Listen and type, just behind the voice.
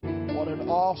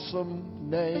awesome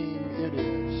name it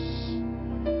is.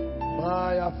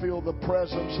 My, I feel the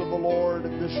presence of the Lord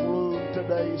in this room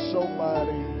today, so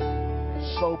mighty,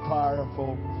 so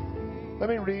powerful. Let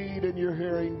me read in your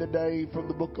hearing today from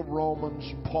the book of Romans,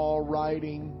 Paul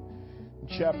writing in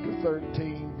chapter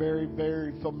 13, very,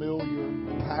 very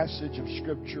familiar passage of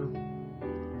Scripture.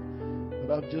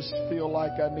 But I just feel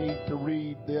like I need to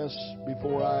read this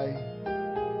before I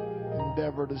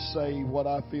endeavor to say what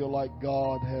I feel like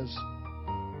God has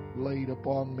laid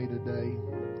upon me today.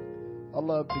 I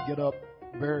love to get up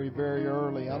very, very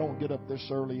early. I don't get up this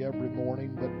early every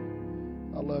morning,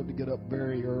 but I love to get up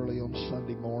very early on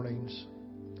Sunday mornings.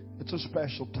 It's a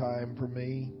special time for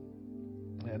me.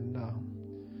 And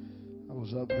I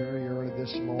was up very early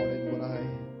this morning when I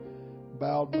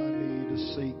bowed my knee to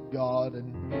seek God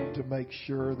and to make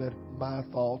sure that my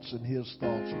thoughts and His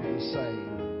thoughts were the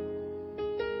same.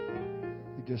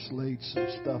 He just laid some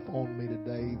stuff on me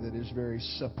today that is very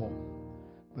simple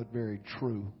but very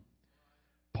true.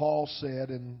 Paul said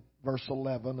in verse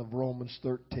 11 of Romans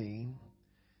 13,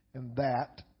 and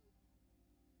that,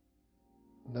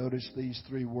 notice these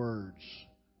three words,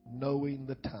 knowing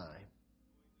the time.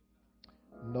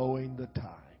 Knowing the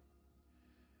time.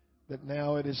 That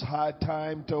now it is high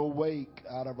time to awake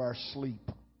out of our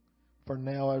sleep. For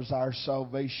now is our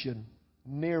salvation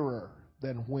nearer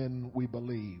than when we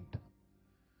believed.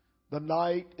 The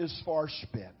night is far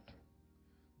spent.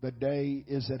 The day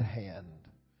is at hand.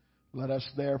 Let us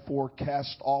therefore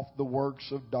cast off the works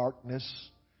of darkness,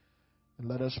 and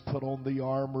let us put on the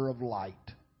armor of light.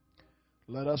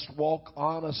 Let us walk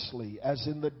honestly as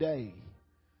in the day,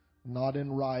 not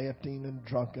in rioting and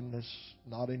drunkenness,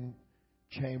 not in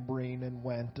chambering and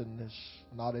wantonness,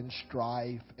 not in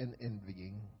strife and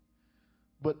envying.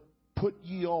 But put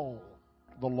ye on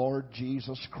the Lord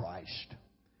Jesus Christ,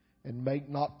 and make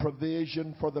not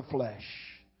provision for the flesh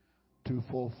to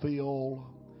fulfill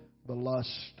the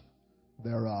lust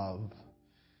thereof.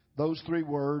 Those three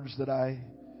words that I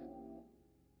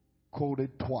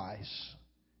quoted twice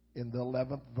in the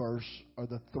 11th verse are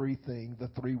the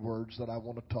three words that I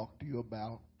want to talk to you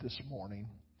about this morning.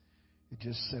 It's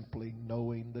just simply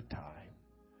knowing the time.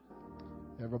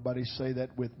 Everybody say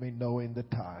that with me, knowing the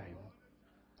time.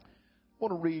 I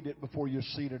want to read it before you're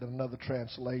seated in another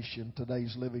translation.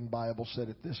 Today's Living Bible said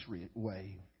it this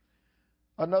way.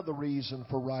 Another reason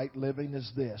for right living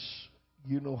is this.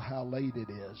 You know how late it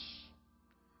is.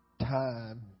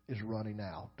 Time is running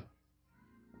out.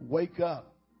 Wake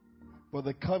up, for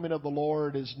the coming of the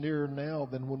Lord is nearer now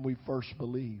than when we first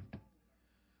believed.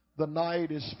 The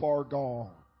night is far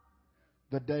gone.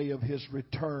 The day of His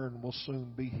return will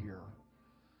soon be here.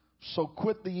 So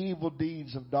quit the evil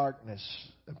deeds of darkness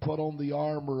and put on the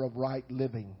armor of right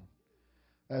living,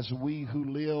 as we who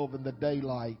live in the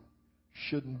daylight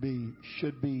should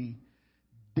be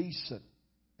decent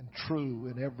and true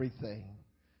in everything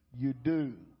you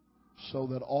do, so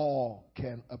that all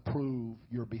can approve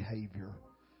your behavior.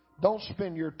 Don't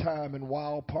spend your time in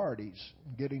wild parties,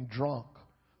 getting drunk,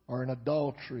 or in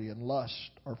adultery and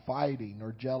lust, or fighting,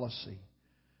 or jealousy.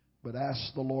 But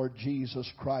ask the Lord Jesus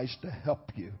Christ to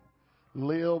help you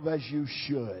live as you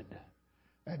should,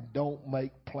 and don't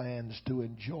make plans to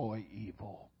enjoy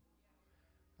evil.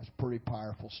 That's pretty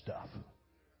powerful stuff.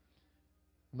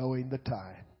 Knowing the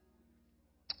time.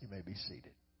 You may be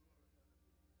seated.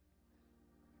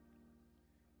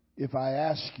 If I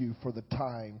ask you for the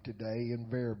time today,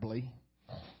 invariably,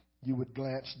 you would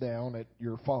glance down at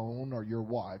your phone or your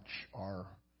watch or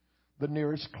the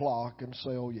nearest clock and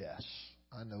say, oh yes,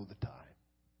 I know the time.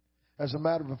 As a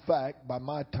matter of fact, by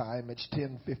my time, it's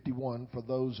 10:51 for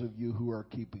those of you who are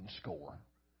keeping score.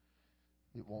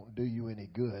 It won't do you any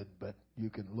good, but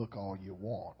you can look all you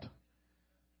want.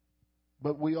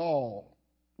 But we all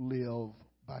live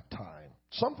by time.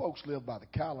 Some folks live by the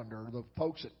calendar. The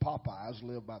folks at Popeyes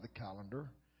live by the calendar.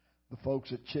 The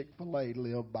folks at Chick-fil-A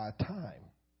live by time.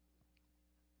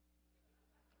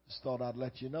 Just thought I'd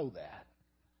let you know that.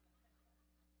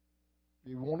 If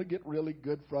you want to get really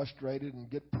good frustrated and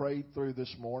get prayed through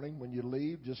this morning, when you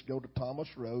leave, just go to Thomas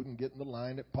Road and get in the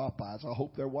line at Popeyes. I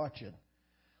hope they're watching.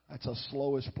 That's the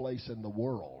slowest place in the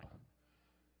world.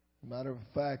 Matter of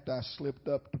fact, I slipped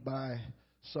up to buy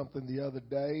something the other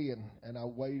day, and I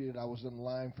waited. I was in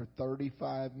line for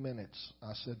 35 minutes.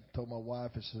 I told my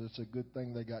wife, I said, it's a good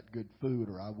thing they got good food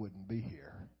or I wouldn't be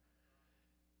here.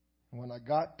 When I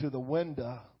got to the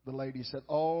window, the lady said,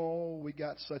 oh, we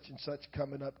got such and such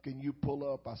coming up. Can you pull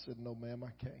up? I said, no, ma'am,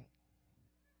 I can't.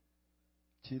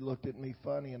 She looked at me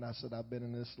funny, and I said, I've been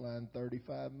in this line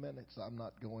 35 minutes. I'm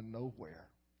not going nowhere.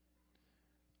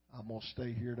 I'm going to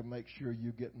stay here to make sure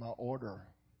you get my order.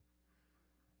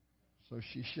 So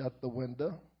she shut the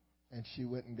window, and she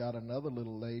went and got another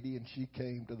little lady, and she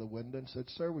came to the window and said,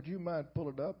 "Sir, would you mind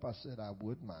pulling it up?" I said, "I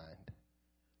would mind."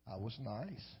 I was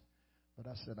nice. But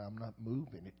I said, "I'm not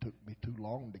moving. It took me too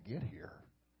long to get here."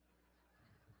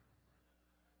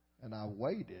 And I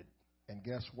waited, and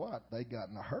guess what? They got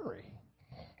in a hurry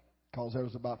because there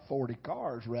was about 40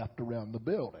 cars wrapped around the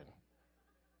building.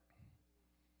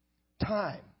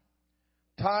 Time.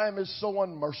 Time is so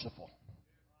unmerciful.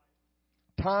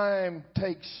 Time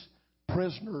takes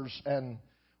prisoners and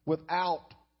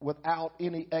without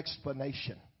any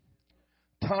explanation.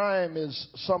 Time is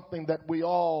something that we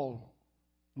all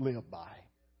live by.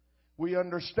 We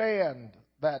understand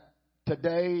that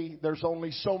today there's only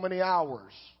so many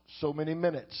hours, so many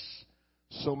minutes,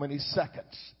 so many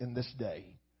seconds in this day.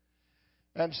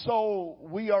 And so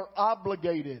we are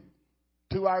obligated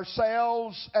to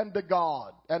ourselves and to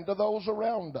God and to those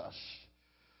around us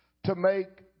to make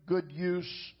good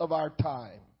use of our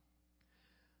time.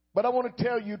 But I want to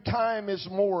tell you, time is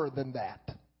more than that.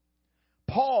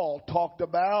 Paul talked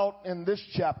about in this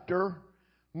chapter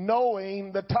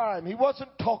knowing the time. He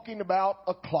wasn't talking about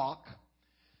a clock.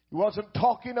 He wasn't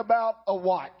talking about a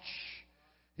watch.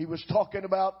 He was talking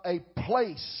about a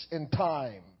place in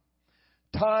time.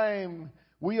 Time,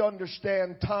 we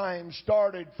understand time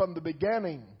started from the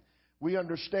beginning. We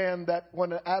understand that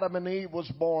when Adam and Eve was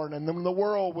born and then the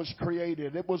world was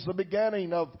created, it was the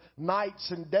beginning of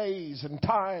nights and days and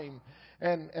time.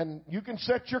 And you can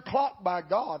set your clock by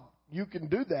God. You can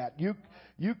do that.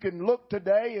 You can look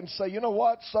today and say, you know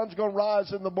what? Sun's going to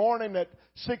rise in the morning at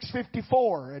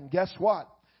 6:54. And guess what?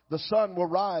 The sun will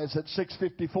rise at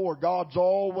 6:54. God's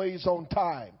always on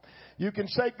time. You can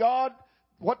say, God,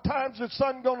 what time's the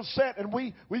sun going to set? And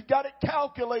we've got it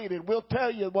calculated. We'll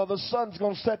tell you, well, the sun's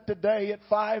going to set today at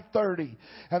 5:30.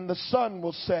 And the sun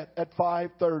will set at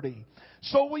 5:30.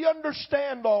 So we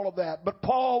understand all of that. But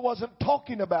Paul wasn't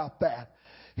talking about that.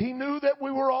 He knew that we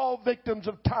were all victims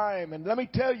of time. And let me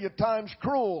tell you, time's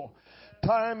cruel.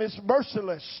 Time is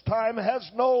merciless. Time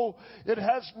has no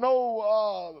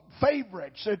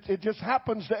favorites. It just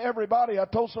happens to everybody. I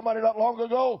told somebody not long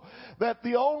ago that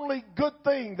the only good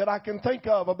thing that I can think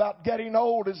of about getting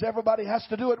old is everybody has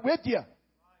to do it with you.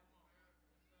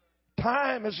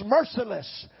 Time is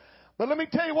merciless. But let me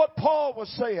tell you what Paul was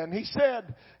saying. He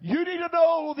said, you need to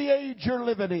know the age you're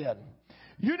living in.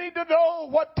 You need to know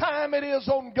what time it is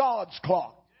on God's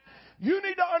clock. You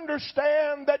need to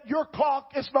understand that your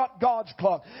clock is not God's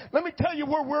clock. Let me tell you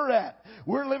where we're at.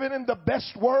 We're living in the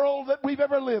best world that we've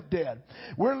ever lived in.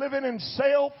 We're living in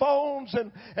cell phones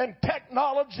and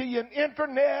technology and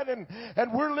internet,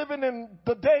 and we're living in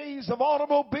the days of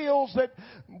automobiles that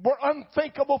were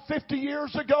unthinkable 50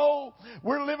 years ago.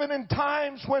 We're living in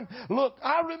times when, look,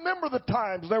 I remember the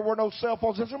times there were no cell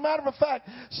phones. As a matter of fact,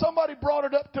 somebody brought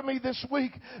it up to me this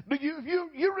week. Do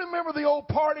you remember the old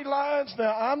party lines?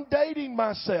 Now, I'm dating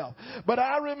myself, but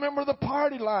I remember the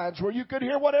party lines where you could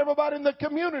hear what everybody in the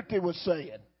community was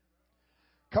saying.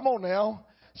 Come on now.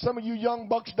 Some of you young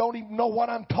bucks don't even know what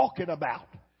I'm talking about.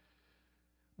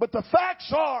 But the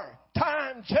facts are,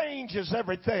 time changes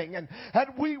everything, and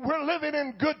we're living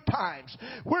in good times.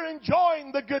 We're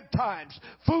enjoying the good times.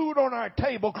 Food on our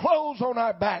table, clothes on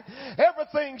our back.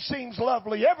 Everything seems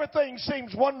lovely. Everything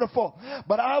seems wonderful.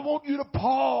 But I want you to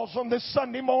pause on this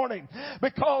Sunday morning,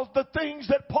 because the things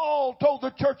that Paul told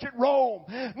the church at Rome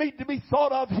need to be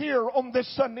thought of here on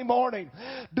this Sunday morning.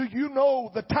 Do you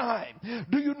know the time?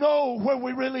 Do you know where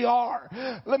we really are?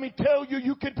 Let me tell you,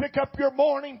 you can pick up your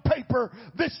morning paper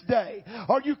this day,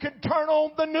 or you can turn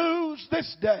on the news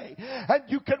this day, and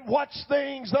you can watch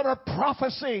things that are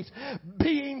prophecies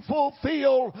being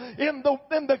fulfilled in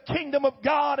the kingdom of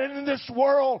God and in this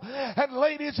world. And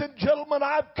ladies and gentlemen,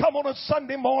 I've come on a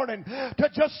Sunday morning to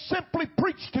just simply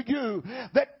preach to you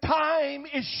that time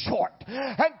is short,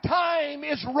 and time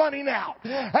is running out,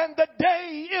 and the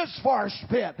day is far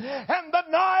spent, and the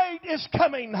night is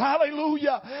coming.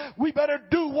 Hallelujah. We better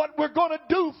do what we're going to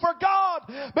do for God,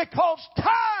 because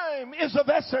time is of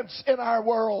essence in our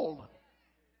world.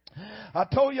 I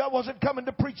told you I wasn't coming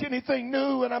to preach anything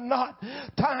new, and I'm not.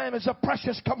 Time is a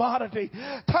precious commodity.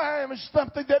 Time is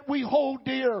something that we hold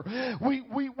dear.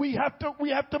 We have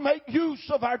to make use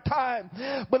of our time.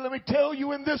 But let me tell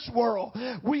you, in this world,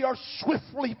 we are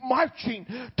swiftly marching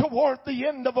toward the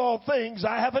end of all things.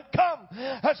 I haven't come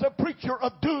as a preacher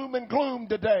of doom and gloom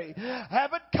today. I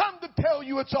haven't come to tell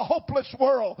you it's a hopeless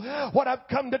world. What I've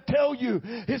come to tell you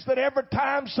is that every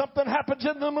time something happens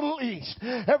in the Middle East,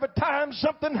 every time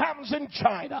something happens in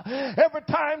China, every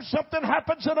time something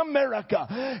happens in America,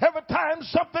 every time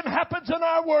something happens in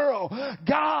our world,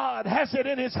 God has it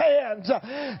in His hands.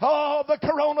 Oh, the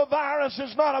coronavirus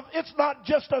is it's not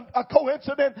just a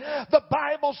coincidence. The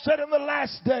Bible said in the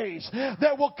last days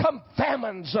there will come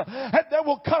famines and there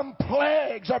will come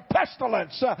plagues or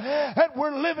pestilence, and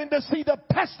we're living to see the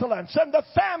pestilence and the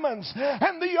famines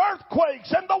and the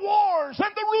earthquakes and the wars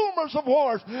and the rumors of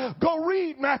wars. Go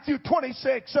read Matthew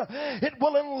 26. It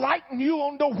will enlighten you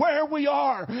on to where we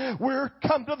are. We're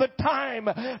come to the time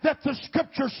that the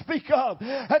Scriptures speak of.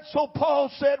 And so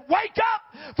Paul said, wake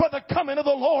up, for the coming of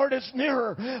the Lord is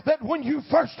nearer than when you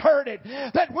first heard it,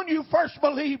 that when you first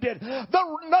believed it.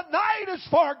 The night is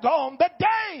far gone. The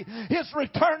day is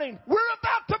returning. We're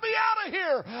about to be out of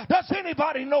here. Does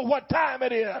anybody know what time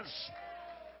it is?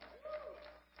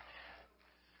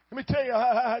 Let me tell you,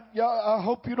 I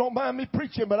hope you don't mind me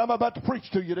preaching, but I'm about to preach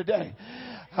to you today.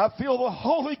 I feel the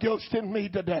Holy Ghost in me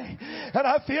today. And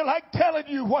I feel like telling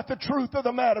you what the truth of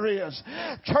the matter is.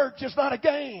 Church is not a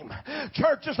game.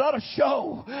 Church is not a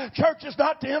show. Church is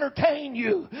not to entertain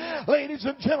you. Ladies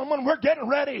and gentlemen, we're getting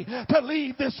ready to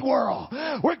leave this world.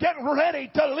 We're getting ready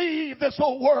to leave this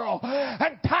old world.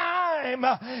 And time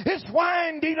is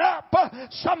winding up.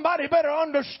 Somebody better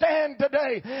understand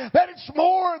today that it's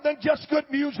more than just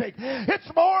good music. It's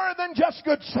more than just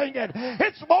good singing.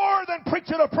 It's more than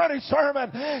preaching a pretty sermon.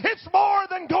 It's more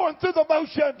than going through the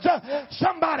motions.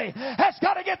 Somebody has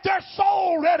got to get their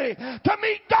soul ready to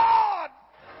meet God.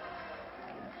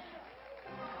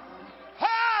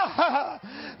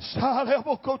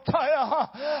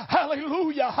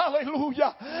 Hallelujah,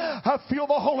 hallelujah. I feel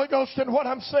the Holy Ghost in what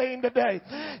I'm saying today.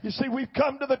 You see, we've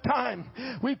come to the time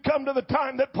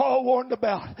that Paul warned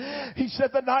about. He said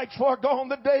the night's far gone,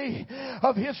 the day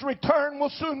of His return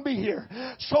will soon be here.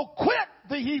 So quit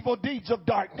the evil deeds of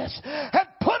darkness and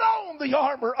put on the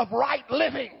armor of right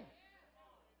living.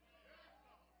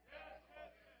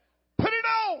 Put it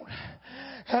on.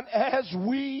 And as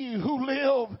we who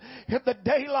live in the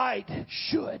daylight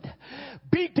should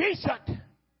be decent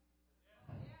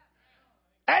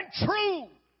and true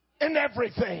in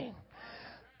everything,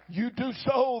 you do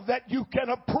so that you can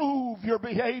approve your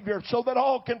behavior, so that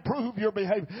all can prove your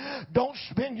behavior. Don't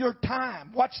spend your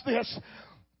time, watch this,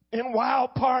 in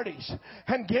wild parties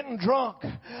and getting drunk,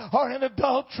 or in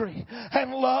adultery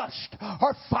and lust,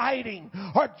 or fighting,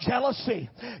 or jealousy.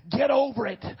 Get over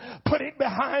it. Put it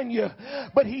behind you.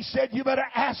 But he said you better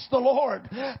ask the Lord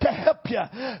to help you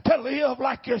to live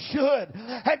like you should.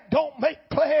 And don't make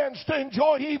plans to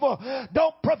enjoy evil.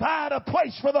 Don't provide a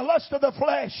place for the lust of the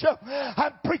flesh.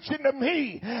 I'm preaching to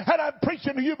me, and I'm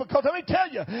preaching to you, because let me tell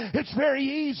you, it's very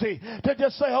easy to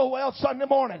just say, oh well, Sunday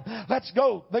morning, let's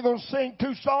go. They're going to sing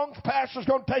 2 songs. Pastor's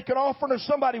going to take an offering, or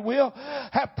somebody will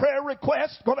have prayer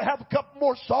requests. Going to have a couple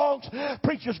more songs.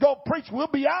 Preacher's going to preach. We'll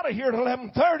be out of here at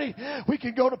 11:30. We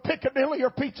can go to Piccadilly or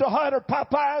Pizza Hut or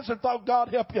Popeyes, and oh, God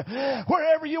help you,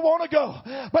 wherever you want to go.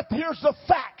 But here's the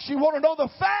facts. You want to know the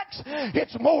facts?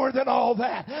 It's more than all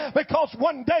that, because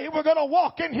one day we're going to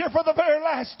walk in here for the very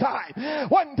last time.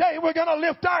 One day we're going to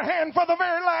lift our hand for the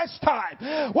very last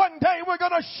time. One day we're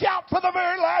going to shout for the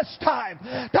very last time.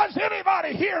 Does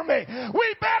anybody hear me?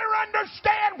 We better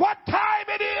understand what time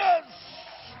it is.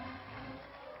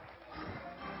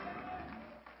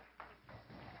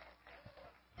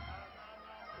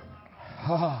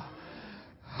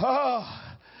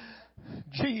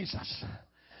 Jesus,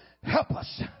 help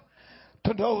us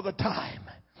to know the time.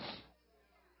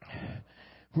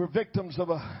 We're victims of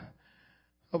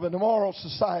an immoral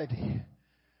society.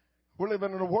 We're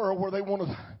living in a world where they want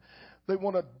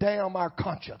to damn our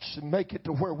conscience and make it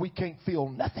to where we can't feel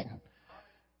nothing.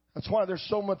 That's why there's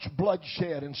so much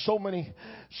bloodshed and so many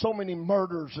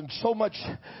murders and so much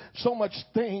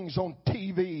things on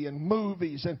TV and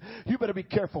movies. And you better be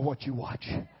careful what you watch.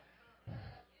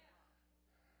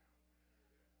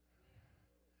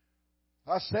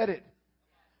 I said it,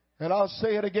 and I'll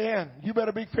say it again. You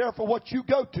better be careful what you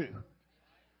go to.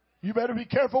 You better be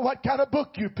careful what kind of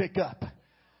book you pick up.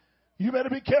 You better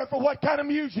be careful what kind of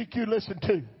music you listen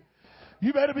to.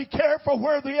 You better be careful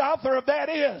where the author of that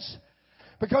is.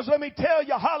 Because let me tell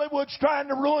you, Hollywood's trying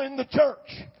to ruin the church.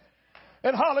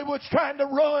 And Hollywood's trying to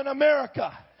ruin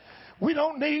America. We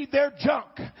don't need their junk.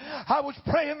 I was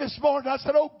praying this morning. I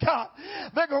said, oh God,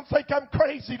 they're going to think I'm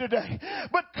crazy today.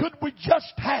 But could we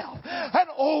just have an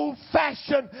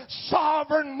old-fashioned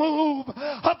sovereign move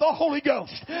of the Holy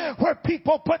Ghost where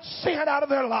people put sin out of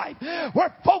their life,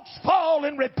 where folks fall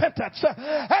in repentance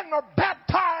and are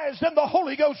baptized in the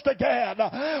Holy Ghost again,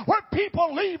 where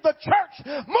people leave the church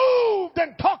moved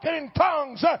and talking in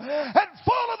tongues and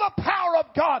full of the power of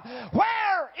God.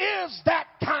 Where is that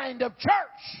kind of church?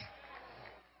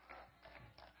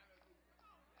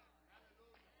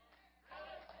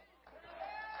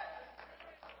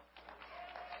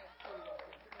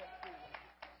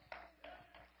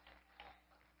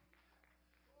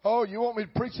 Oh, you want me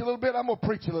to preach a little bit? I'm going to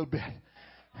preach a little bit.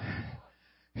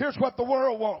 Here's what the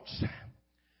world wants.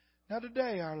 Now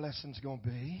today our lesson's going to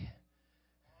be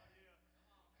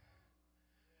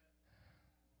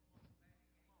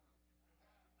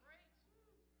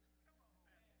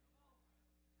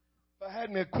if I had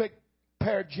me a quick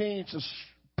pair of jeans to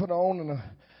put on and a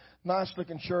nice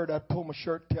looking shirt, I'd pull my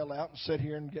shirt tail out and sit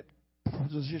here and get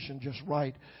positioned just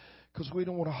right, because we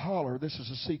don't want to holler. This is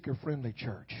a seeker friendly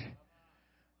church.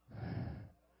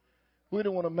 We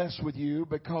don't want to mess with you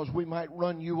because we might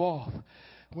run you off.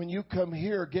 When you come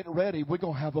here, get ready. We're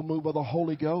going to have a move of the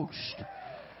Holy Ghost.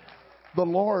 The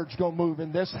Lord's going to move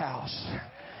in this house.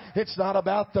 It's not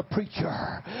about the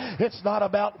preacher. It's not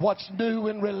about what's new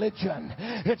in religion.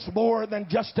 It's more than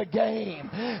just a game.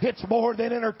 It's more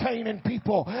than entertaining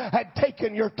people and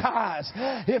taking your tithes.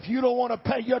 If you don't want to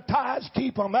pay your tithes,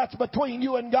 keep them. That's between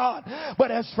you and God. But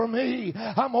as for me,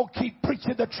 I'm going to keep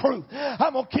preaching the truth.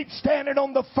 I'm going to keep standing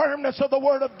on the firmness of the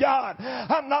Word of God.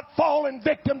 I'm not falling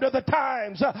victim to the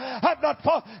times.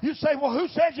 You say, well, who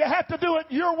says you have to do it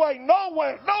your way? No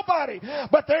way. Nobody.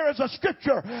 But there is a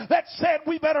scripture that said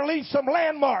we better leave some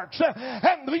landmarks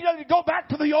and we need to go back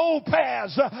to the old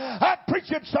paths. I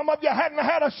preached it. Some of you hadn't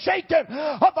had a shaking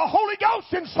of the Holy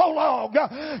Ghost in so long.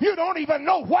 You don't even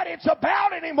know what it's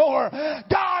about anymore.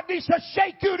 God needs to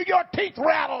shake you to your teeth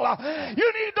rattle.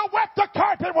 You need to wet the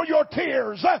carpet with your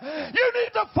tears. You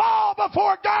need to fall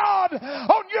before God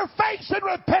on your face in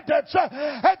repentance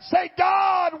and say,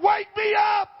 God, wake me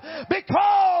up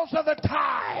because of the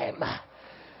time.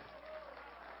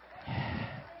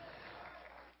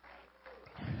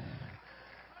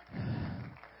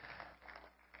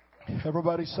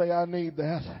 Everybody say, I need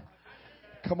that.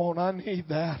 Come on, I need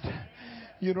that.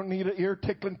 You don't need an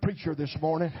ear-tickling preacher this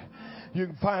morning. You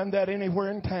can find that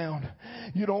anywhere in town.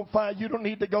 You don't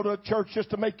need to go to a church just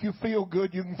to make you feel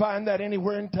good. You can find that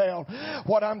anywhere in town.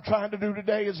 What I'm trying to do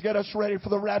today is get us ready for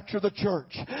the rapture of the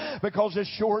church. Because as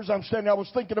sure as I'm standing, I was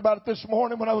thinking about it this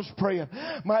morning when I was praying.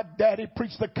 My daddy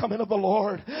preached the coming of the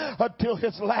Lord until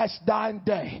his last dying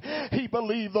day. He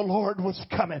believed the Lord was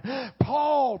coming.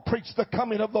 Paul preached the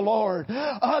coming of the Lord.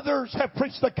 Others have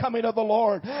preached the coming of the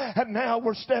Lord. And now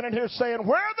we're standing here saying,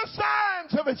 where are the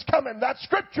signs of his coming? That's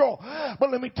scriptural.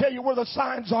 But let me tell you where the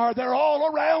signs are. They're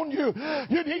all around you.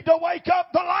 You need to wake up.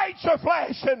 The lights are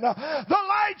flashing. The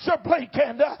lights are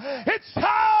blinking. It's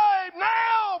time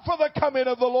now for the coming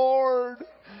of the Lord.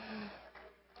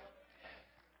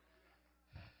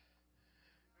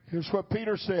 Here's what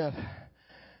Peter said.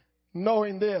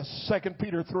 Knowing this, 2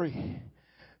 Peter 3.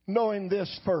 Knowing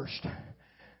this first,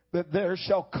 that there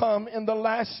shall come in the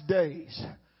last days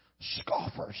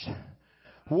scoffers,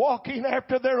 walking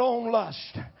after their own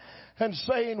lust, and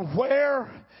saying, where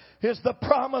is the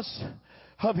promise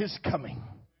of his coming?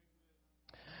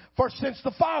 For since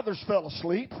the fathers fell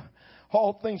asleep,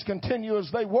 all things continue as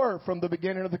they were from the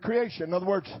beginning of the creation. In other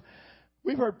words,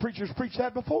 we've heard preachers preach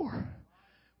that before.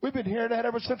 We've been hearing that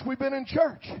ever since we've been in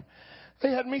church.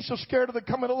 They had me so scared of the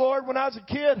coming of the Lord when I was a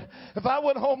kid. If I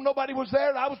went home, nobody was there,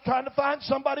 and I was trying to find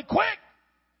somebody quick.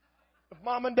 If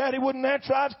Mom and Daddy wouldn't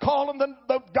answer, I'd call them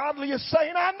the godliest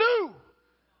saint I knew.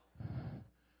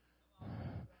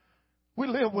 We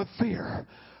live with fear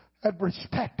and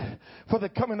respect for the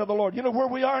coming of the Lord. You know where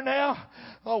we are now?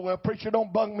 Oh, well, preacher,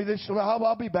 don't bug me this.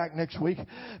 I'll be back next week.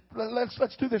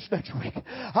 Let's do this next week.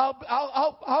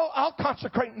 I'll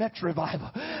consecrate next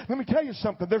revival. Let me tell you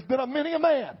something. There's been many a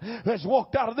man that's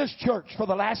walked out of this church for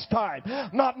the last time,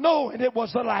 not knowing it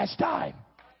was the last time.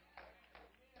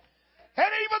 And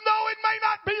even though it may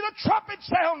not be the trumpet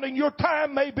sounding, your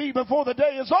time may be before the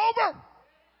day is over.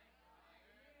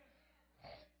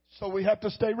 So we have to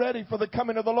stay ready for the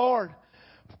coming of the Lord.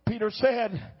 Peter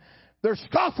said, they're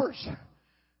scoffers.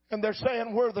 And they're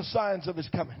saying, where are the signs of his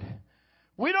coming?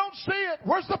 We don't see it.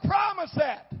 Where's the promise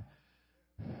at?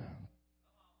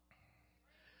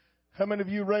 How many of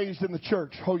you raised in the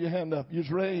church? Hold your hand up. You was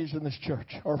raised in this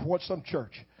church. Or what, some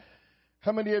church.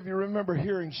 How many of you remember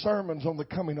hearing sermons on the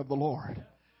coming of the Lord?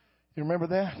 You remember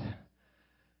that?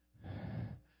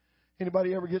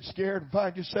 Anybody ever get scared and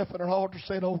find yourself at an altar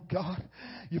saying, oh God,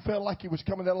 you felt like He was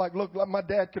coming there like my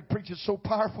dad could preach it so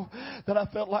powerful that I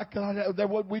felt like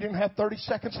we didn't have 30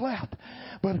 seconds left.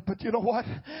 But you know what?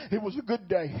 It was a good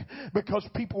day because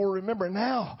people will remember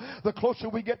now. The closer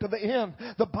we get to the end,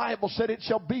 the Bible said it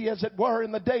shall be as it were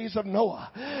in the days of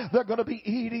Noah. They're going to be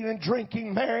eating and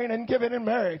drinking, marrying and giving in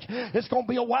marriage. It's going to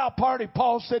be a wild party.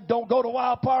 Paul said, don't go to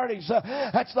wild parties.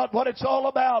 That's not what it's all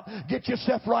about. Get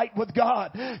yourself right with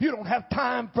God. You don't have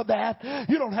time for that.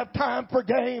 You don't have time for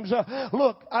games.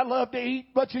 Look, I love to eat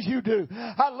much as you do.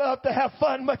 I love to have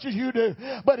fun much as you do.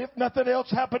 But if nothing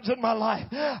else happens in my life,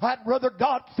 I'd rather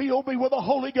God fill me with the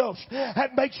Holy Ghost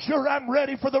and make sure I'm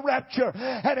ready for the rapture.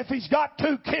 And if He's got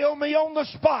to kill me on the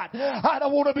spot, I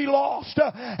don't want to be lost.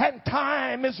 And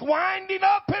time is winding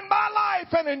up in my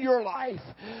life and in your life.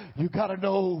 You got to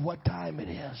know what time it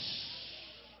is.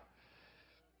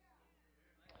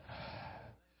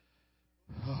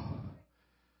 Oh.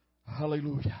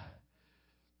 Hallelujah.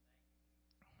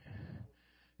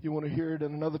 You want to hear it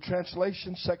in another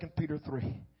translation? 2 Peter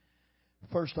 3.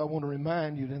 First, I want to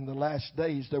remind you that in the last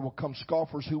days there will come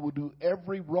scoffers who will do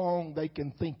every wrong they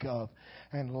can think of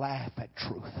and laugh at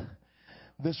truth.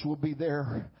 This will be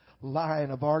their line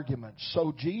of argument.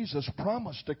 So Jesus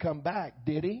promised to come back,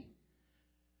 did He?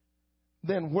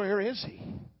 Then where is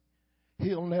He?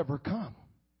 He'll never come.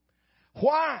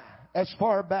 Why? As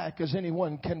far back as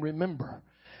anyone can remember,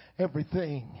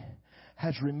 everything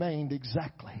has remained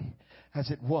exactly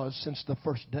as it was since the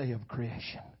first day of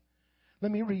creation.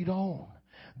 Let me read on.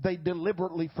 They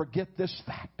deliberately forget this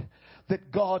fact,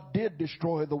 that God did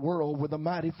destroy the world with a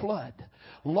mighty flood,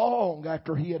 long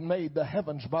after He had made the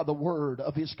heavens by the word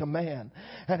of His command,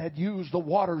 and had used the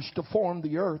waters to form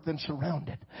the earth and surround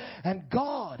it. And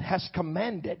God has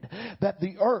commanded that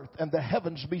the earth and the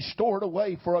heavens be stored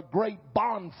away for a great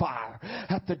bonfire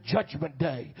at the judgment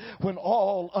day, when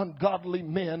all ungodly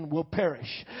men will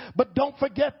perish. But don't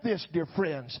forget this, dear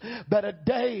friends, that a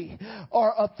day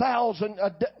or a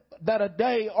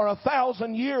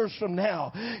thousand years from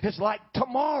now is like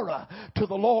tomorrow to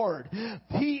the Lord.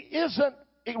 He isn't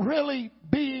really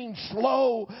being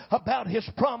slow about His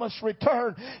promised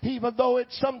return, even though it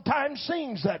sometimes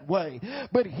seems that way.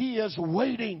 But He is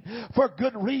waiting for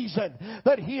good reason,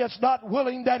 that He is not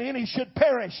willing that any should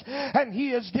perish, and He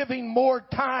is giving more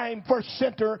time for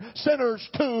sinners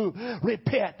to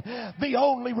repent. The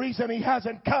only reason He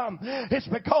hasn't come is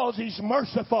because He's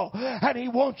merciful, and He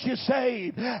wants you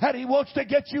saved, and He wants to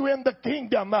get you in the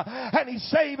kingdom, and He's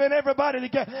saving everybody to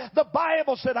get. The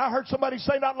Bible said, I heard somebody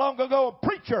say not long ago, a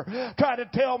preacher tried to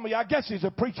tell me, I guess he's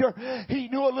a preacher, he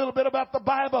knew a little bit about the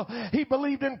Bible. He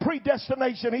believed in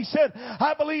predestination. He said,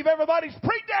 I believe everybody's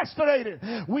predestinated.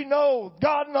 We know,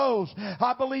 God knows.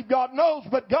 I believe God knows,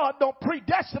 but God don't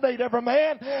predestinate every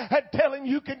man and tell him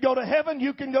you can go to heaven,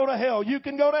 you can go to hell. You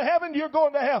can go to heaven, you're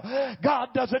going to hell. God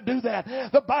doesn't do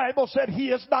that. The Bible said He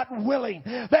is not willing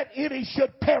that any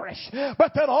should perish,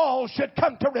 but that all should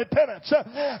come to repentance.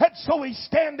 And so He's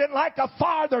standing like a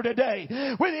father today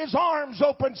with His arms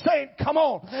open saying, come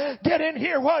on, get in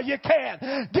here while you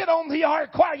can. Get on the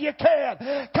ark while you can.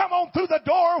 Come on through the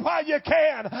door while you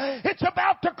can. It's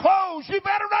about to close. You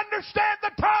better understand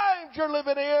the times you're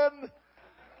living in.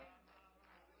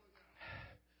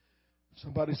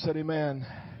 Somebody said amen.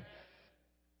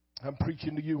 I'm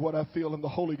preaching to you what I feel in the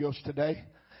Holy Ghost today.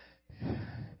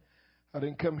 I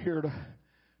didn't come here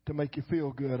to make you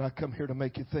feel good. I come here to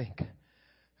make you think.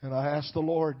 And I asked the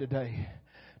Lord today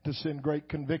to send great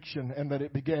conviction, and that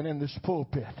it began in this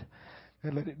pulpit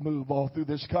and let it move all through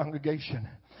this congregation.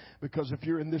 Because if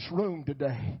you're in this room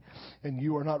today and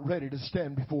you are not ready to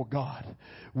stand before God,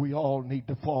 we all need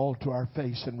to fall to our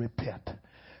face and repent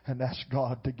and ask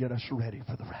God to get us ready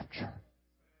for the rapture.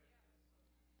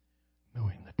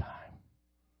 Knowing the time.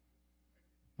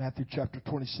 Matthew chapter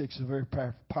 26 is a very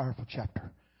powerful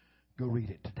chapter. Go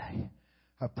read it today.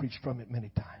 I've preached from it many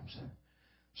times.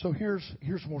 So here's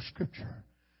more scripture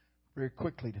very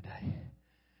quickly today.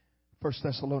 1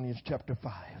 Thessalonians chapter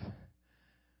 5,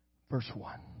 verse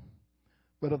 1.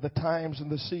 But of the times and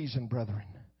the season, brethren,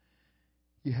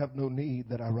 ye have no need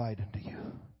that I write unto you.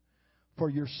 For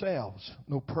yourselves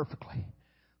know perfectly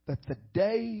that the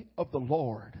day of the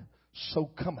Lord so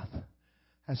cometh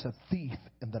as a thief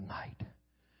in the night.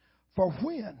 For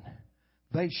when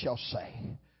they shall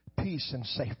say, peace and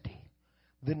safety,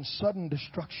 then sudden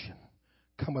destruction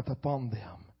cometh upon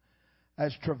them,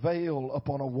 as travail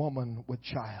upon a woman with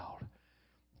child,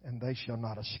 and they shall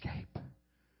not escape.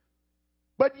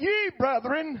 But ye,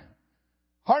 brethren,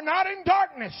 are not in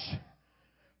darkness,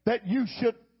 that you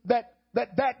should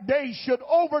that day should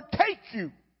overtake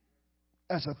you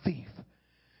as a thief.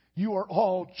 You are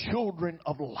all children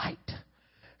of light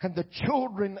and the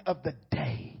children of the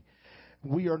day.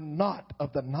 We are not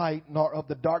of the night nor of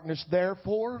the darkness.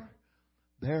 Therefore,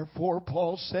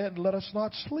 Paul said, let us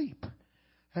not sleep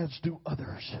as do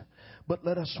others, but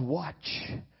let us watch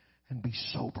and be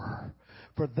sober.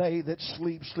 For they that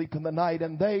sleep, sleep in the night,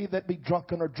 and they that be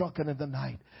drunken are drunken in the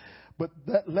night. But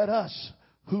let us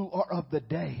who are of the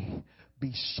day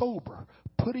be sober,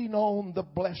 putting on the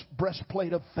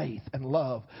breastplate of faith and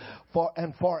love, for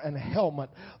an helmet,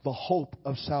 the hope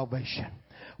of salvation.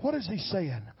 What is he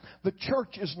saying? The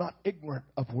church is not ignorant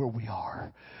of where we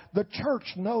are. The church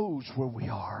knows where we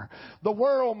are. The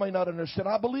world may not understand.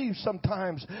 I believe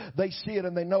sometimes they see it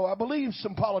and they know. I believe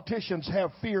some politicians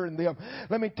have fear in them.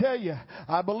 Let me tell you,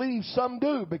 I believe some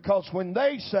do, because when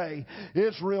they say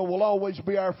Israel will always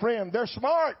be our friend, they're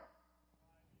smart.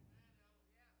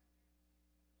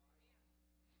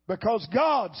 Because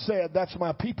God said, that's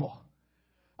my people.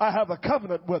 I have a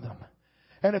covenant with them.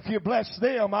 And if you bless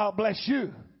them, I'll bless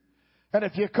you. And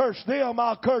if you curse them,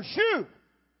 I'll curse you.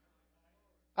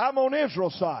 I'm on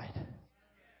Israel's side.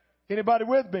 Anybody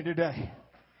with me today?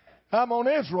 I'm on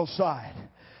Israel's side.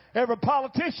 Every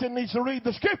politician needs to read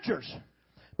the scriptures,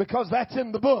 because that's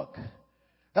in the book.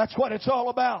 That's what it's all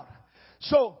about.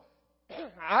 So,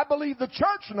 I believe the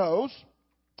church knows.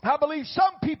 I believe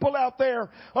some people out there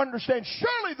understand.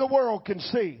 Surely the world can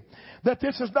see that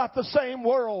this is not the same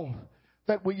world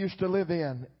that we used to live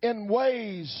in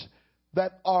ways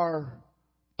that are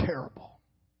terrible.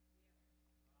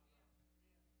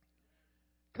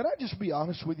 Can I just be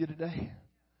honest with you today?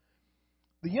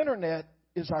 The internet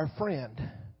is our friend,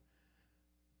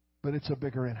 but it's a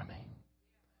bigger enemy.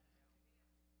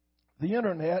 The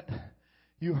internet,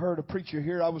 you heard a preacher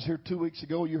here. I was here 2 weeks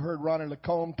ago. You heard Ronnie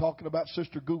Lacombe talking about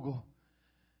Sister Google.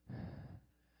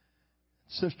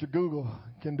 Sister Google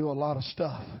can do a lot of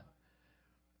stuff.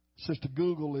 Sister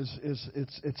Google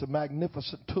it's a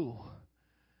magnificent tool.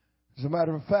 As a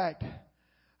matter of fact,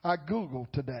 I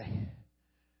Googled today,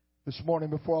 this morning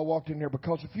before I walked in here,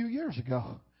 because a few years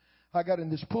ago I got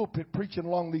in this pulpit preaching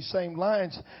along these same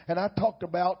lines, and I talked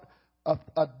about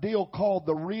a deal called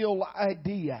the Real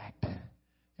ID Act.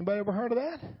 Anybody ever heard of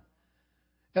that?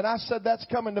 And I said that's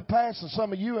coming to pass, and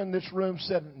some of you in this room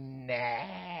said, nah.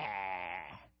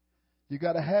 You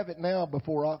got to have it now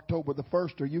before October the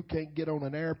 1st, or you can't get on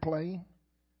an airplane.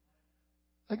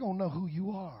 They're going to know who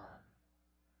you are.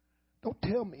 Don't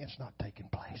tell me it's not taking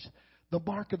place. The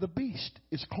mark of the beast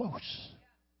is close.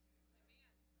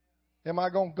 Am I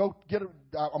going to go get it?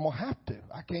 I'm going to have to.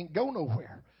 I can't go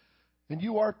nowhere. And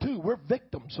you are too. We're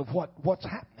victims of what's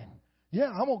happening. Yeah,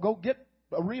 I'm going to go get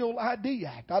a Real ID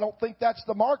Act. I don't think that's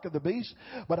the mark of the beast,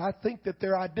 but I think that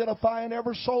they're identifying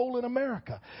every soul in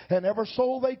America and every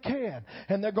soul they can.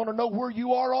 And they're going to know where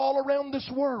you are all around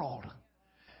this world.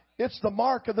 It's the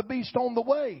mark of the beast on the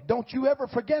way. Don't you ever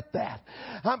forget that.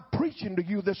 I'm preaching to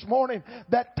you this morning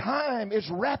that time is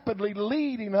rapidly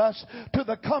leading us to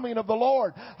the coming of the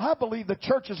Lord. I believe the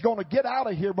church is going to get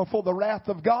out of here before the wrath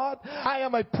of God. I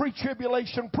am a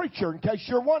pre-tribulation preacher, in case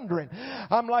you're wondering.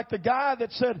 I'm like the guy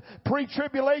that said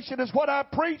pre-tribulation is what I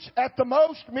preach, at the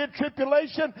most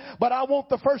mid-tribulation, but I want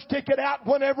the first ticket out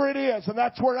whenever it is, and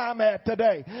that's where I'm at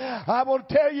today. I will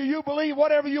tell you, you believe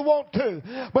whatever you want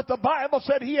to, but the Bible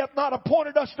said He hath not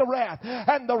appointed us to wrath,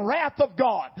 and the wrath of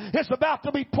God is about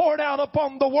to be poured out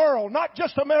upon the world, not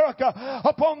just America,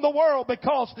 upon the world,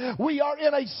 because we are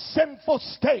in a sinful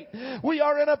state. We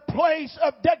are in a place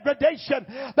of degradation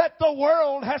that the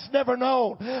world has never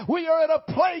known. We are in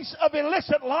a place of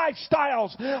illicit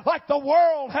lifestyles like the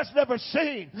world has never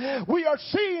seen. We are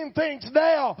seeing things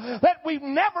now that we've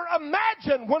never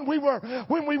imagined when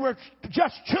we were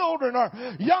just children or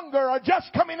younger or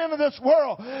just coming into this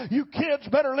world. You kids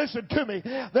better listen to me.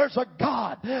 There's a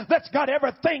God that's got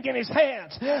everything in His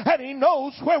hands, and He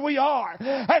knows where we are,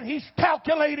 and He's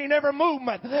calculating every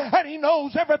movement, and He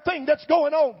knows everything that's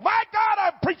going on. My God,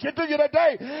 I'm preaching to you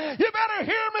today. You better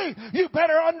hear me. You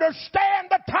better understand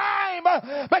the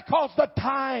time, because the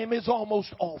time is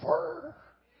almost over.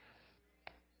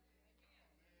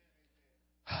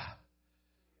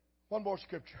 One more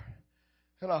scripture,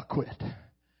 and I'll quit.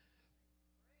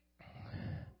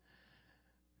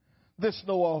 This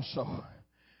know also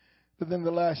that in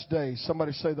the last days,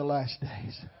 somebody say the last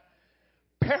days,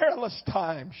 perilous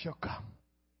times shall come.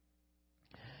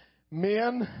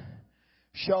 Men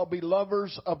shall be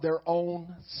lovers of their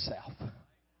own self,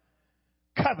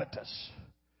 covetous,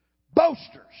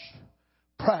 boasters,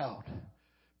 proud,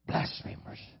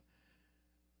 blasphemers,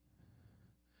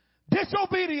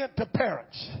 disobedient to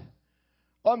parents,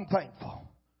 unthankful,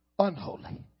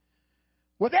 unholy,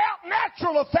 without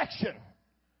natural affection,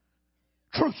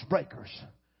 truce breakers,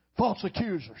 false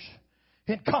accusers,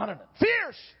 incontinent,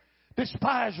 fierce,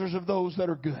 despisers of those that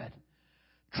are good,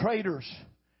 traitors,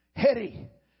 heady,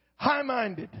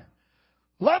 high-minded,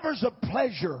 lovers of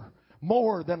pleasure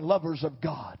more than lovers of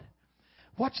God.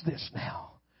 Watch this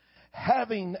now.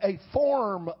 Having a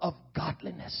form of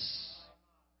godliness,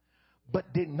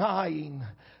 but denying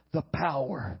the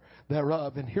power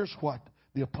thereof. And here's what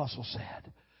the apostle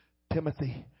said.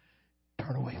 Timothy,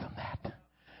 turn away from that.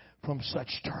 From such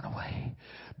turn away.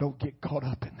 Don't get caught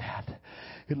up in that.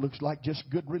 It looks like just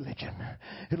good religion.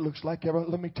 It looks like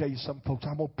let me tell you something, folks.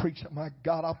 I'm going to preach it. My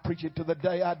God, I'll preach it to the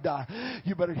day I die.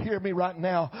 You better hear me right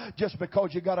now. Just because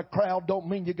you got a crowd don't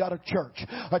mean you got a church.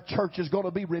 A church is going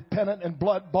to be repentant and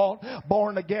blood bought,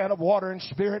 born again of water and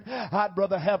spirit. I'd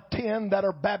rather have 10 that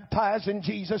are baptized in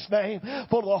Jesus' name,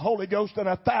 full of the Holy Ghost, than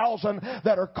 1,000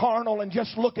 that are carnal and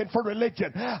just looking for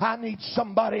religion. I need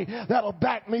somebody that'll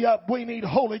back me up. We need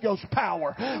Holy Ghost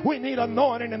power. We need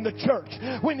anointing in the church.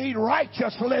 We need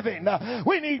righteous living.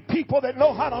 We need people that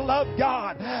know how to love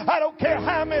God. I don't care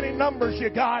how many numbers you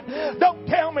got. Don't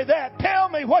tell me that. Tell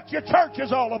me what your church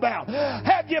is all about.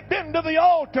 Have you been to the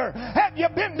altar? Have you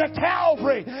been to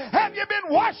Calvary? Have you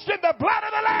been washed in the blood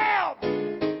of the Lamb?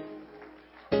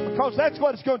 Because that's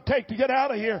what it's going to take to get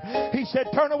out of here. He said,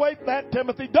 turn away from that,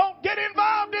 Timothy. Don't get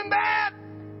involved in that.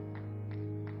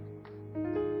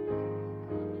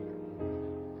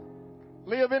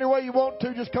 Live any way you want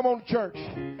to, just come on to church.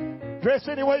 Dress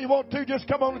any way you want to, just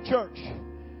come on to church.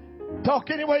 Talk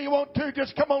any way you want to,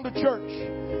 just come on to church.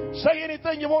 Say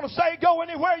anything you want to say, go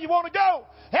anywhere you want to go.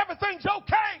 Everything's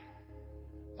okay.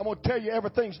 I'm going to tell you,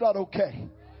 everything's not okay.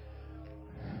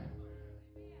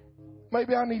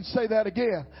 Maybe I need to say that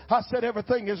again. I said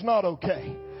everything is not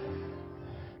okay.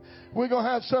 We're going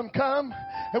to have some come,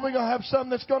 and we're going to have some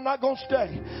that's not going to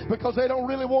stay because they don't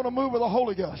really want to move with the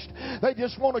Holy Ghost. They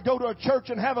just want to go to a church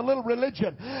and have a little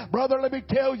religion. Brother, let me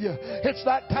tell you, it's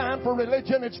not time for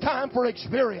religion. It's time for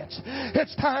experience.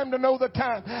 It's time to know the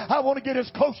time. I want to get as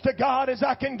close to God as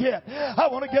I can get. I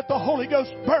want to get the Holy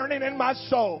Ghost burning in my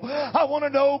soul. I want to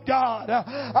know God.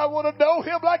 I want to know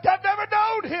Him like I've never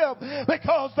known Him,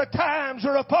 because the times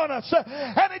are upon us,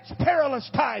 and it's perilous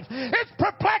times. It's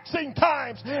perplexing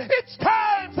times. It's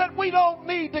times that we don't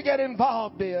need to get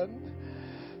involved in.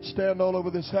 Stand all over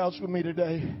this house with me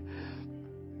today.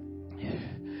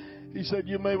 He said,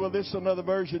 this is another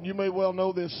version. You may well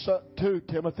know this too,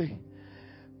 Timothy,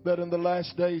 that in the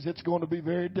last days it's going to be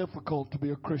very difficult to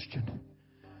be a Christian.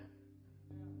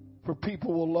 For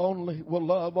people will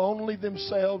love only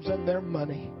themselves and their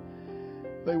money.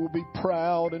 They will be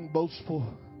proud and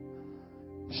boastful,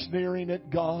 sneering at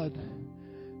God,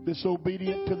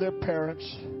 disobedient to their parents,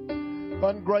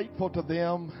 ungrateful to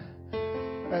them,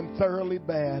 and thoroughly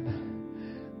bad.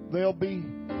 They'll be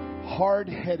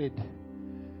hard-headed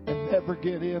and never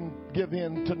give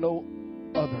in to no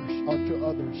others or to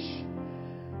others.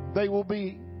 They will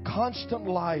be constant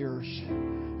liars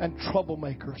and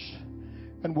troublemakers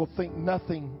and will think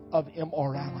nothing of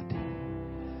immorality.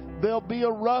 They'll be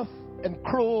a rough and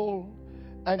cruel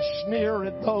and sneer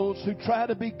at those who try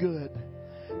to be good.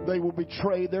 They will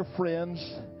betray their friends.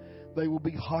 They will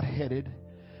be hot-headed,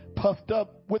 puffed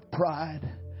up with pride,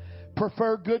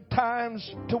 prefer good times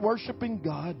to worshiping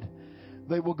God.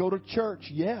 They will go to church,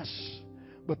 yes,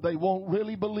 but they won't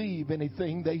really believe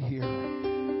anything they hear.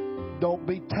 Don't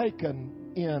be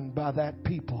taken in by that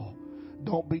people.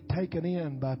 Don't be taken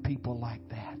in by people like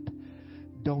that.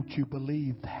 Don't you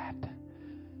believe that?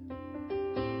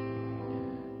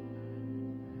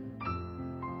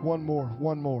 One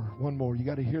more. You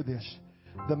got to hear this.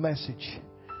 The message.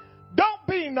 Don't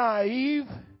be naive.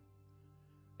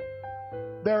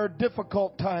 There are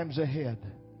difficult times ahead.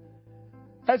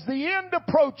 As the end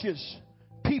approaches,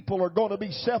 people are going to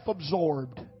be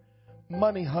self-absorbed,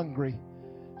 money-hungry,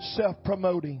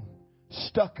 self-promoting,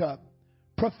 stuck-up,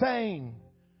 profane,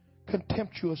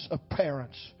 contemptuous of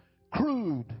parents,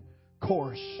 crude,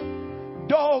 coarse,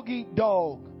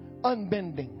 dog-eat-dog,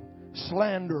 unbending,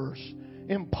 slanderers,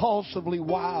 impulsively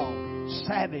wild,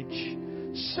 savage,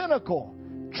 cynical,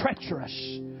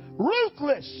 treacherous,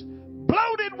 ruthless,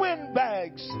 bloated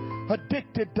windbags,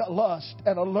 addicted to lust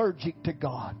and allergic to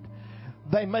God.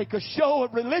 They make a show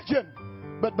of religion,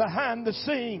 but behind the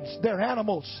scenes, they're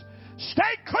animals.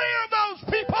 Stay clear of those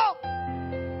people.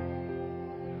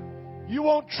 You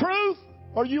want truth,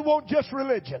 or you want just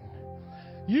religion?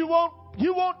 You want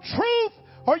truth,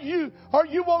 or you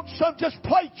want some just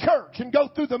play church and go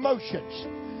through the motions?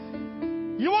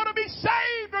 You want to be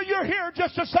saved, or you're here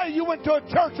just to say you went to a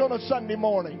church on a Sunday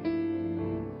morning?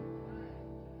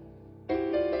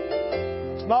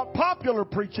 It's not popular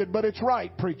preaching, but it's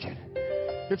right preaching.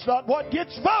 It's not what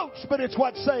gets votes, but it's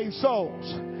what saves souls.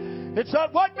 It's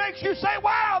not what makes you say,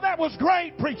 wow, that was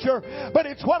great, preacher. But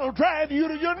it's what will drive you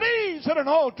to your knees at an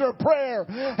altar of prayer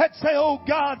and say, oh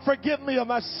God, forgive me of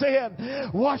my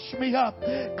sin. Wash me up.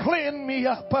 Clean me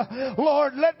up.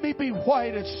 Lord, let me be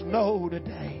white as snow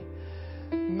today.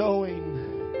 Knowing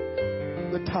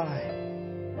the time.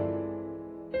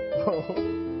 Oh.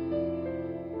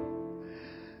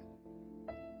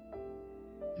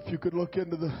 If you could look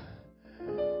into the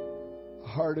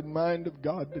heart and mind of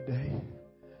God today,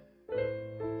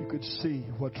 you could see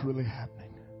what's really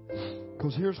happening.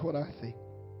 Because here's what I think.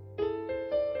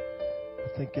 I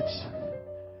think it's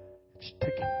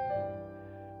ticking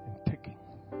and ticking.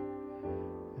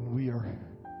 And we are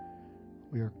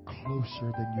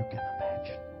closer than you can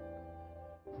imagine.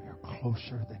 We are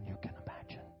closer than you can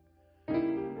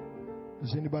imagine.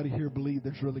 Does anybody here believe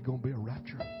there's really going to be a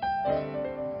rapture?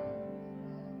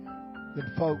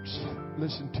 Then folks,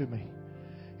 listen to me.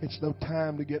 It's no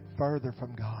time to get further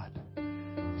from God.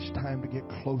 It's time to get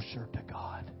closer to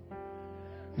God.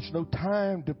 It's no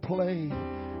time to play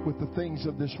with the things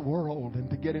of this world and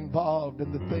to get involved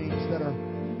in the things that are,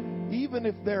 even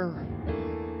if they're,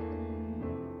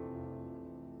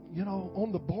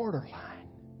 on the borderline,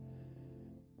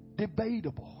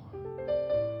 debatable.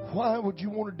 Why would you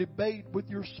want to debate with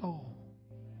your soul?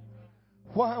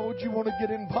 Why would you want to get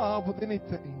involved with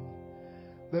anything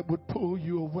that would pull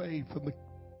you away from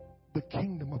the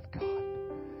kingdom of God?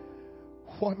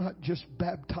 Why not just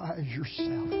baptize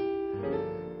yourself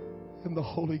in the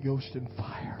Holy Ghost and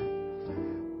fire?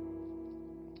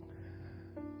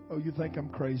 Oh, you think I'm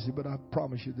crazy, but I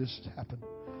promise you this happened.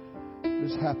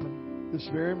 This happened this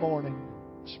very morning.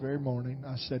 This very morning,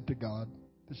 I said to God,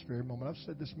 this very moment, I've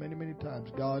said this many, many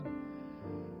times, God,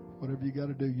 whatever you got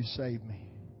to do, you save me.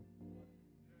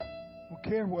 I don't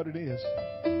care what it is.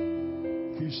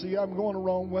 If you see I'm going the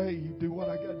wrong way, you do what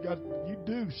I got. You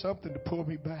do something to pull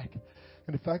me back.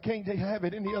 And if I can't have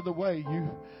it any other way,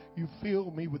 you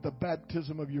fill me with the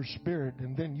baptism of your Spirit,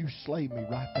 and then you slay me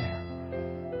right there.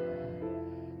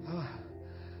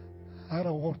 I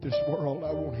don't want this world.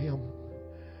 I want Him.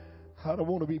 I don't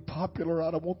want to be popular. I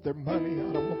don't want their money.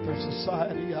 I don't want their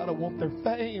society. I don't want their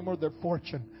fame or their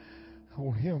fortune. I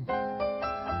want Him.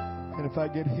 And if I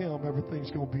get Him, everything's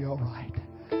going to be all right.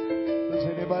 Does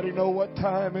anybody know what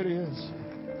time it is?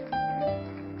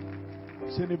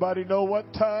 Does anybody know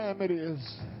what time it is?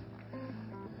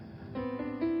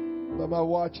 By my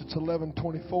watch, it's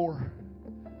 11:24.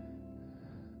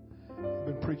 I've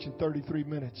been preaching 33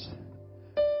 minutes.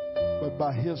 But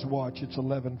by his watch, it's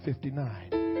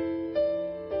 11:59.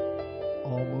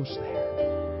 Almost there.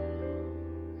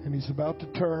 And he's about to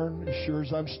turn. As sure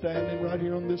as I'm standing right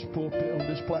here on this pulpit, on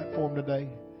this platform today,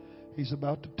 he's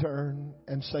about to turn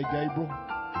and say, Gabriel,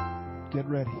 get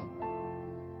ready.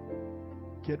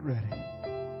 Get ready.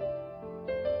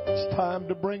 It's time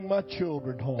to bring my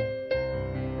children home.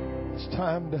 It's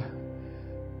time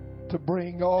to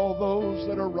bring all those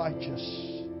that are righteous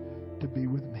to be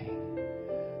with me.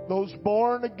 Those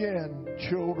born again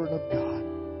children of God.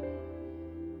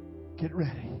 Get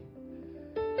ready.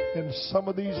 And some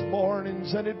of these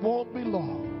mornings, and it won't be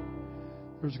long,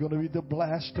 there's going to be the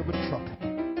blast of a trumpet.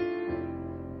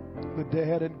 The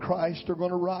dead in Christ are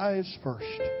going to rise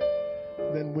first.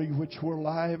 Then we which were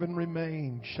alive and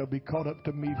remain shall be caught up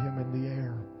to meet Him in the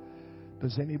air.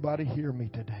 Does anybody hear me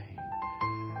today?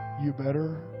 You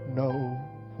better know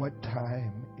what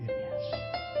time it is.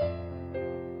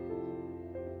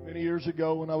 Many years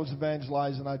ago when I was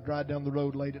evangelizing, I'd drive down the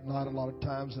road late at night a lot of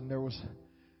times, and there was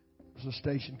a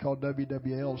station called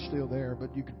WWL still there,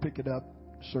 but you could pick it up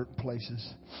certain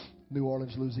places, New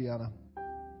Orleans, Louisiana.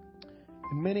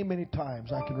 And many, many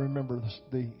times I can remember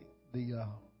the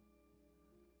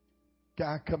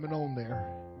guy coming on there.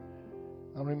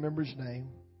 I don't remember his name.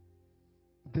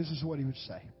 But this is what he would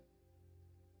say.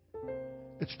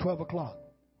 It's 12 o'clock.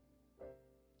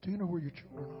 Do you know where your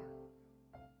children are?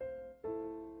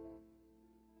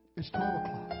 It's 12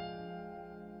 o'clock.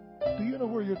 Do you know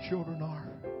where your children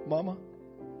are? Mama,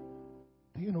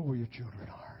 do you know where your children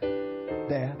are?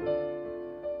 Dad,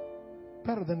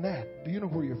 better than that, do you know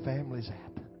where your family's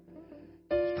at?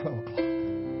 It's 12 o'clock.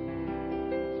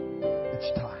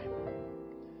 It's time.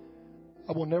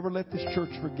 I will never let this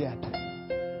church forget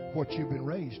what you've been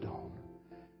raised on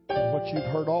and what you've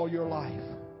heard all your life,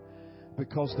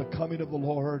 because the coming of the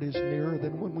Lord is nearer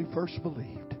than when we first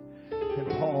believed. And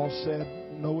Paul said,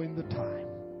 knowing the time.